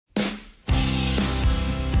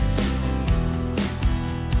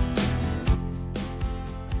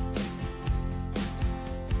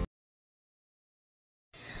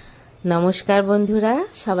নমস্কার বন্ধুরা,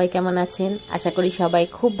 সবাই কেমন আছেন? আশা করি সবাই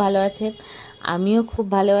খুব ভালো আছেন। আমিও খুব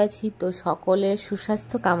ভালো আছি। তো সকলের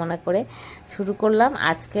সুস্বাস্থ্য কামনা করে শুরু করলাম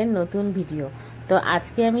আজকের নতুন ভিডিও। তো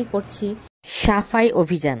আজকে আমি করছি সাফাই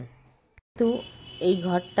অভিযান। তো এই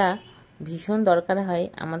ঘরটা ভীষণ দরকার হয়,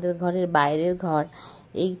 আমাদের ঘরের বাইরের ঘর,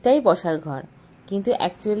 এইটাই বসার ঘর। কিন্তু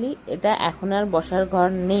অ্যাকচুয়ালি এটা এখন আর বসার ঘর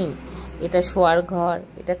নেই, এটা শোয়ার ঘর,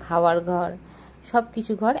 এটা খাওয়ার ঘর, সব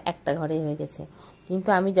কিছু ঘর একটা ঘরে হয়ে গেছে। কিন্তু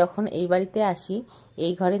আমি যখন এই বাড়িতে আসি,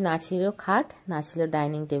 এই ঘরে না ছিল খাট, না ছিল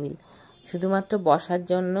ডাইনিং টেবিল, শুধুমাত্র বসার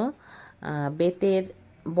জন্য বেতের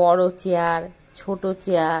বড় চেয়ার, ছোট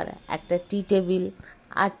চেয়ার, একটা টি টেবিল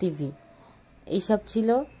আর টিভি, এইসব ছিল।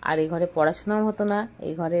 আর এই ঘরে পড়াশোনাও হতো না।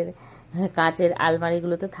 এই ঘরের কাঁচের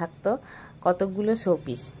আলমারিগুলোতে থাকতো কতকগুলো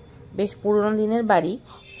শোপিস। বেশ পুরনো দিনের বাড়ি,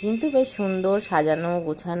 কিন্তু বেশ সুন্দর সাজানো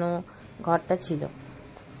গোছানো ঘরটা ছিল।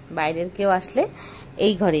 বাইরের কেউ আসলে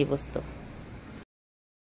এই ঘরেই বসতো।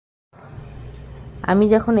 আমি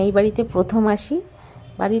যখন এই বাড়িতে প্রথম আসি,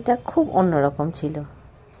 বাড়িটা খুব অন্যরকম ছিল।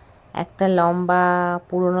 একটা লম্বা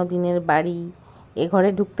পুরনো দিনের বাড়ি, এ ঘরে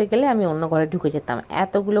ঢুকতে গেলে আমি অন্য ঘরে ঢুকে যেতাম,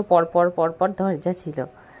 এতগুলো পরপর দরজা ছিল।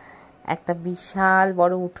 একটা বিশাল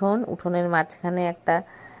বড় উঠোন, উঠোনের মাঝখানে একটা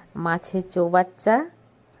মাছের চৌবাচ্চা,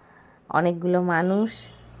 অনেকগুলো মানুষ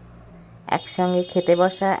একসঙ্গে খেতে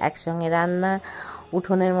বসা, একসঙ্গে রান্না,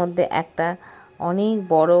 উঠোনের মধ্যে একটা অনেক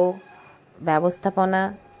বড় ব্যবস্থাপনা,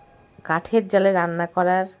 কাঠের জালে রান্না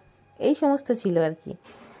করার, এই সমস্ত ছিল আর কি।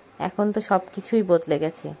 এখন তো সব কিছুই বদলে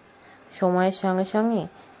গেছে, সময়ের সঙ্গে সঙ্গে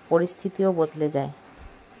পরিস্থিতিও বদলে যায়।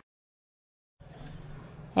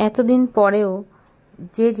 এতদিন পরেও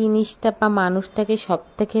যে জিনিসটা বা মানুষটাকে সব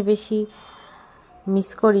থেকে বেশি মিস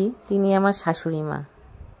করি, তিনি আমার শাশুড়ি মা।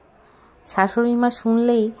 শাশুড়ি মা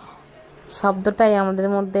শুনলেই শব্দটাই আমাদের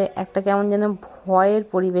মধ্যে একটা কেমন যেন ভয়ের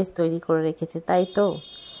পরিবেশ তৈরি করে রেখেছে, তাই তো?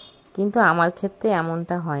 কিন্তু আমার ক্ষেত্রে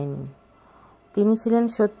এমনটা হয়নি। তিনি ছিলেন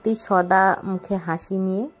সত্যি সদা মুখে হাসি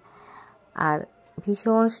নিয়ে আর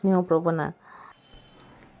ভীষণ স্নেহপ্রবণা।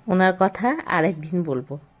 ওনার কথা আরেকদিন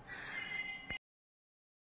বলবো।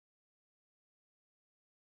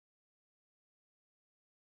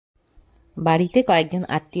 বাড়িতে কয়েকজন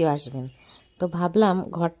আত্মীয় আসবেন, তো ভাবলাম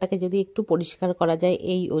ঘরটাকে যদি একটু পরিষ্কার করা যায়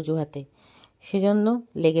এই অজুহাতে, সেজন্য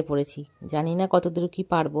লেগে পড়েছি। জানি না কতদূর কি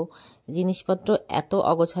পারবো। জিনিসপত্র এত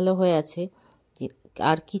অগোছালো হয়ে আছে,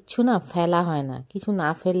 আর কিচ্ছু না ফেলা হয় না। কিছু না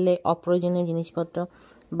ফেললে অপ্রয়োজনীয় জিনিসপত্র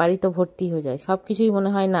বাড়ি তো ভর্তি হয়ে যায়, সব কিছুই মনে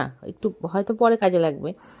হয় না একটু হয়তো পরে কাজে লাগবে,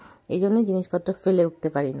 এই জন্য জিনিসপত্র ফেলে উঠতে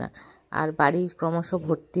পারি না, আর বাড়ি ক্রমশ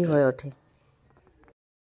ভর্তি হয়ে ওঠে।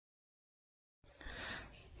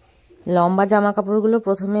 লম্বা জামা কাপড়গুলো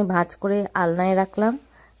প্রথমে ভাঁজ করে আলনায় রাখলাম।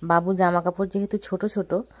 বাবু জামা কাপড় যেহেতু ছোট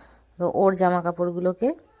ছোট, তো ওর জামা কাপড়গুলোকে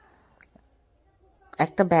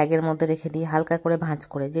একটা ব্যাগের মধ্যে রেখে দিই, হালকা করে ভাঁজ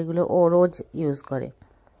করে, যেগুলো ও রোজ ইউজ করে।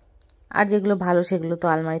 আর যেগুলো ভালো সেগুলো তো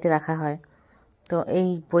আলমারিতে রাখা হয়। তো এই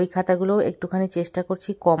বই খাতাগুলো একটুখানি চেষ্টা করছি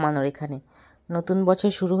কমানোর। এখানে নতুন বছর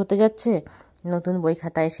শুরু হতে যাচ্ছে, নতুন বই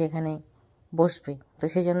খাতা এসে এখানে বসবে, তো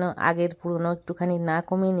সেই জন্য আগের পুরনো একটুখানি না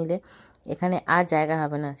কমিয়ে নিলে এখানে আর জায়গা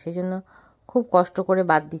হবে না। সেই জন্য খুব কষ্ট করে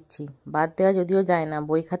বাদ দিচ্ছি। বাদ দেওয়া যদিও যায় না,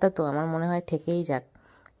 বই খাতা তো আমার মনে হয় থেকেই যাক,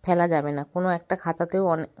 ফেলা যাবে না। কোনো একটা খাতাতেও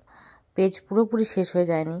পেজ পুরোপুরি শেষ হয়ে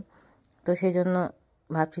যায়নি, তো সেই জন্য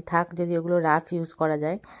ভাবছি থাক, যদি ওগুলো রাফ ইউজ করা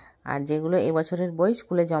যায়। আর যেগুলো এবছরের বই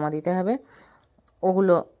স্কুলে জমা দিতে হবে,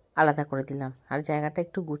 ওগুলো আলাদা করে দিলাম। আর জায়গাটা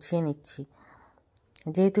একটু গুছিয়ে নিচ্ছি,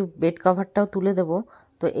 যেহেতু বেড কভারটাও তুলে দেবো,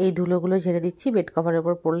 তো এই ধুলোগুলো ঝেড়ে দিচ্ছি। বেড কভারের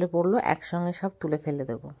ওপর পড়লো, একসঙ্গে সব তুলে ফেলে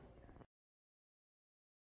দেবো।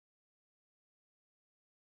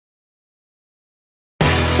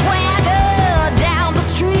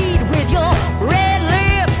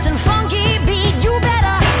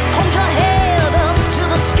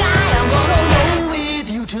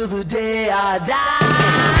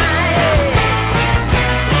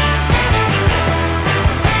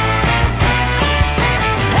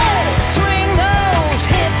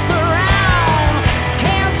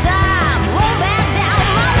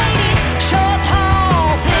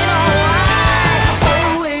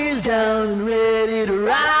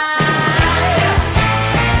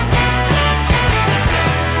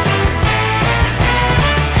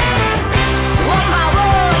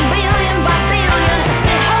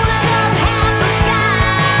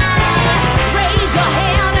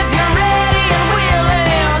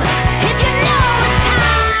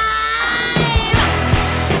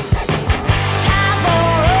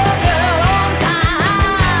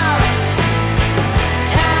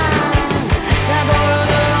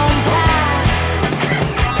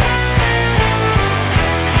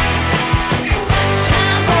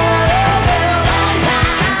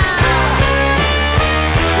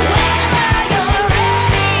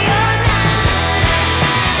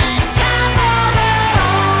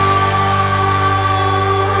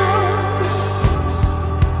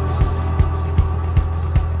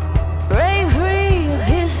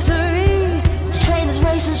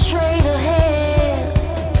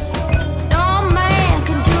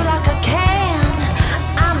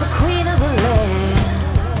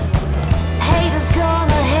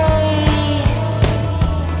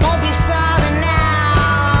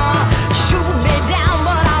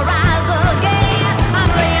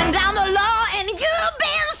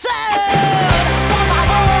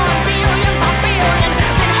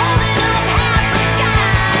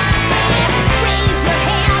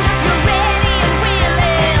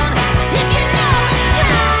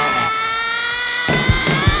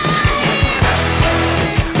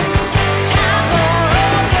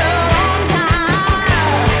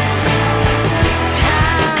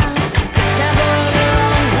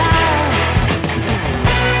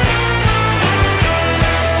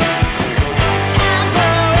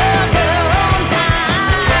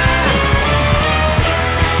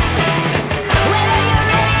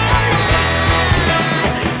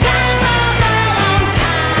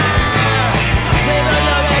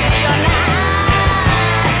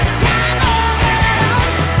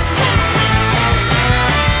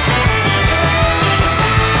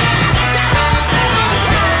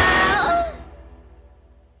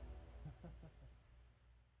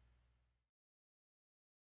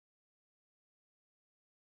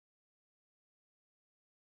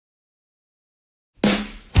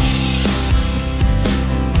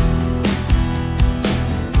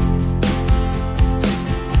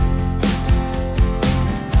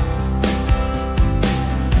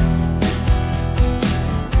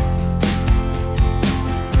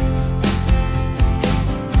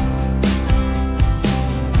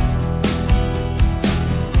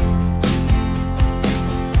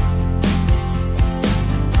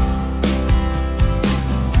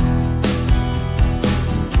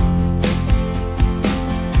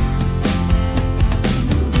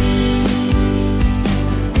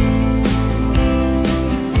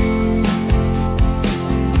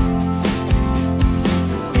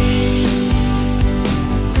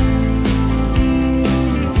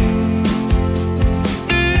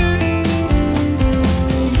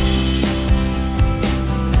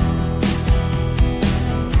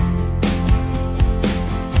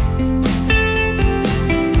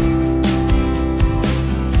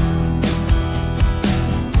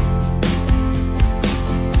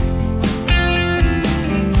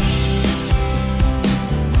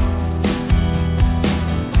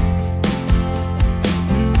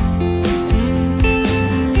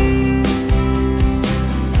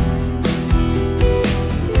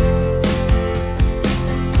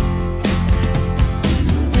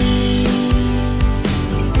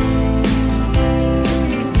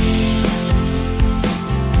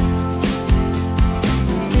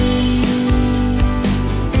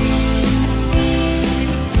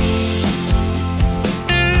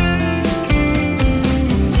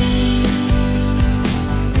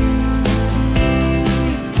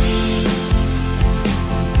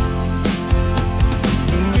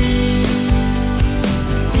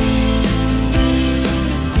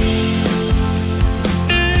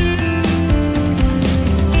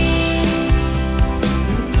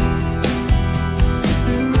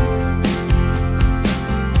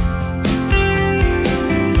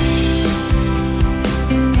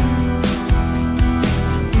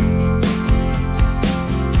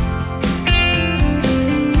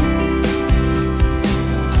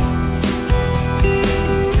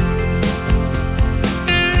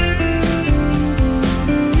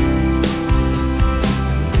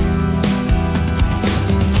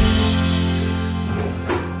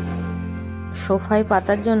 সোফায়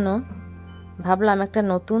পাতার জন্য ভাবলাম একটা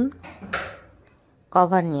নতুন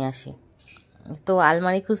কভার নিয়ে আসি। তো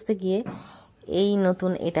আলমারি খুঁজতে গিয়ে এই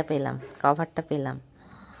নতুন এটা পেলাম, কভারটা পেলাম।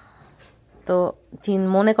 তো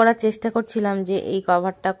মনে করার চেষ্টা করছিলাম যে এই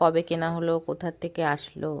কভারটা কবে কেনা হলো, কোথা থেকে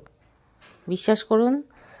আসলো। বিশ্বাস করুন,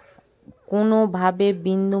 কোনোভাবে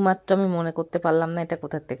বিন্দু মাত্র আমি মনে করতে পারলাম না এটা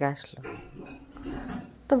কোথা থেকে আসলো।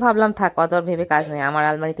 তো ভাবলাম থাক, অত আর ভেবে কাজ নেই, আমার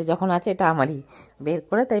আলমারিতে যখন আছে এটা আমারই, বের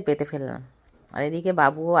করে তাই পেতে ফেললাম। আর এদিকে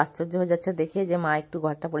বাবুও আশ্চর্য হয়ে যাচ্ছে দেখে যে মা একটু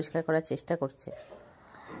ঘরটা পরিষ্কার করার চেষ্টা করছে।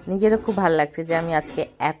 নিজেরও খুব ভালো লাগছে যে আমি আজকে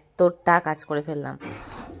এতটা কাজ করে ফেললাম।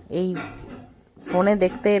 এই ফোনে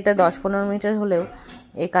দেখতে এটা 10-15 মিনিটের হলেও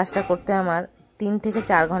এই কাজটা করতে আমার 3 থেকে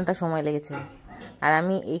 4 ঘন্টা সময় লেগেছে। আর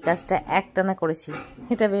আমি এই কাজটা একটানা করেছি,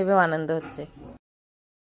 এটা ভেবেও আনন্দ হচ্ছে।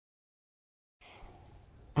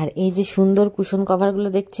 আর এই যে সুন্দর কুশন কভারগুলো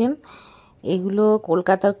দেখছেন, এগুলো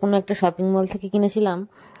কলকাতার কোনো একটা শপিং মল থেকে কিনেছিলাম।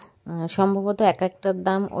 সম্ভবত এক একটার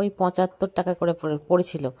দাম ওই 75 টাকা করে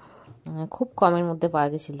পড়েছিল, খুব কমের মধ্যে পাওয়া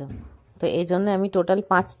গেছিলো। তো এই জন্য আমি টোটাল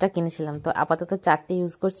 5টা কিনেছিলাম। তো আপাতত 4টে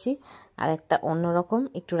ইউজ করছি, আর একটা অন্যরকম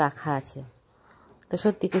একটু রাখা আছে। তো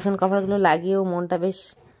সত্যি কুশন কভারগুলো লাগিয়েও মনটা বেশ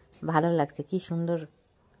ভালো লাগছে, কি সুন্দর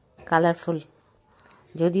কালারফুল।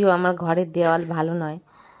 যদিও আমার ঘরের দেওয়াল ভালো নয়,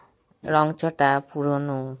 রংচটা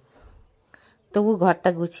পুরনো, তবু ঘরটা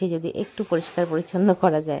গুছিয়ে যদি একটু পরিষ্কার পরিচ্ছন্ন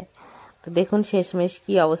করা যায়, তো দেখুন শেষমেশ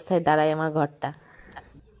কি অবস্থায় দাঁড়ায় আমার ঘরটা।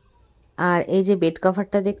 আর এই যে বেড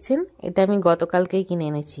কভারটা দেখছেন, এটা আমি গতকালকেই কিনে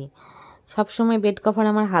এনেছি। সবসময় বেড কভার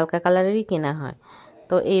আমার হালকা কালারেরই কেনা হয়।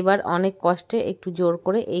 তো এইবার অনেক কষ্টে একটু জোর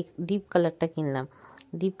করে এই ডিপ কালারটা কিনলাম।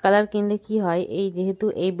 ডিপ কালার কিনলে কি হয়, এই যেহেতু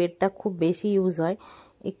এই বেডটা খুব বেশি ইউজ হয়,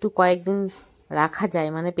 একটু কয়েকদিন রাখা যায়,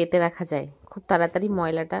 মানে পেতে রাখা যায়, খুব তাড়াতাড়ি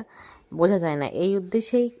ময়লাটা বোঝা যায় না, এই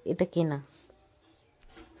উদ্দেশ্যেই এটা কেনা।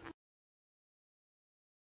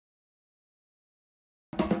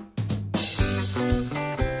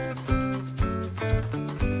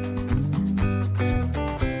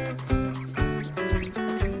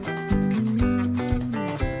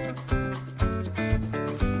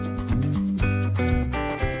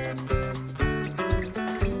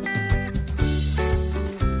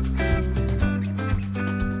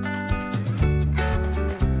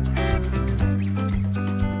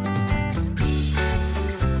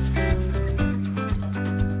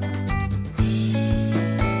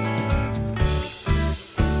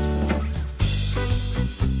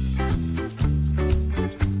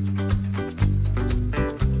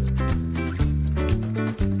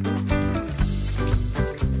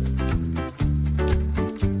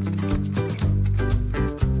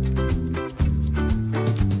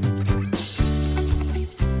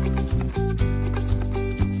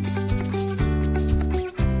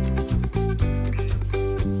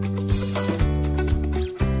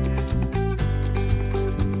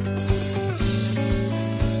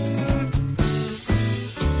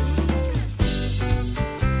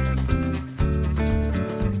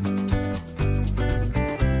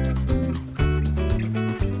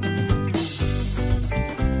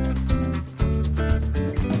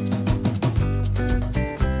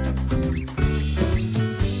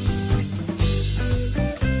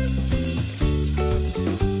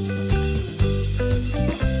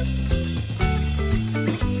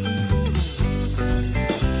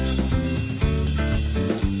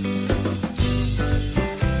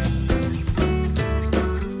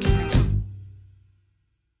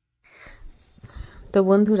 তো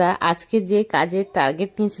বন্ধুরা, আজকে যে কাজের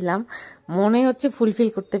টার্গেট নিয়েছিলাম মনে হচ্ছে ফুলফিল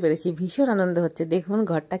করতে পেরেছি, ভীষণ আনন্দ হচ্ছে। দেখুন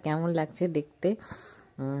ঘরটা কেমন লাগছে দেখতে,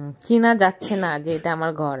 চেনা যাচ্ছে না যে এটা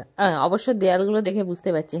আমার ঘর। অবশ্য দেয়ালগুলো দেখে বুঝতে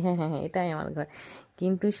পারছি, হ্যাঁ হ্যাঁ হ্যাঁ এটাই আমার ঘর,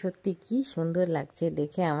 কিন্তু সত্যি কি সুন্দর লাগছে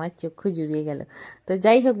দেখে, আমার চক্ষু জুড়িয়ে গেল। তো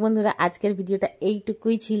যাই হোক বন্ধুরা, আজকের ভিডিওটা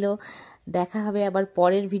এইটুকুই ছিল। দেখা হবে আবার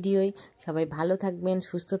পরের ভিডিওয়। সবাই ভালো থাকবেন,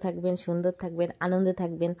 সুস্থ থাকবেন, সুন্দর থাকবেন, আনন্দে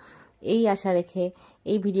থাকবেন, এই আশা রেখে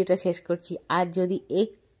এই ভিডিওটা শেষ করছি। আর যদি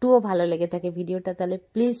একটুও ভালো লেগে থাকে ভিডিওটা, তাহলে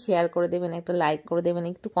প্লিজ শেয়ার করে দেবেন, একটা লাইক করে দেবেন,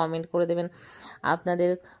 একটু কমেন্ট করে দেবেন। আপনাদের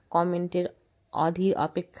কমেন্টের অধীর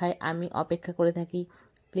অপেক্ষায় আমি অপেক্ষা করে থাকি।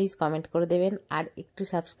 প্লিজ কমেন্ট করে দেবেন, আর একটু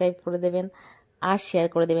সাবস্ক্রাইব করে দেবেন, আর শেয়ার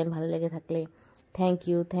করে দেবেন ভালো লেগে থাকলে। Thank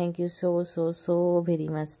you so so so very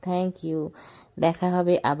much, thank you. দেখা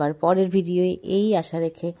হবে আবার পরের ভিডিওয়ে, এই আশা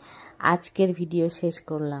রেখে আজকের ভিডিও শেষ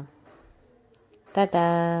করলাম। টাটা।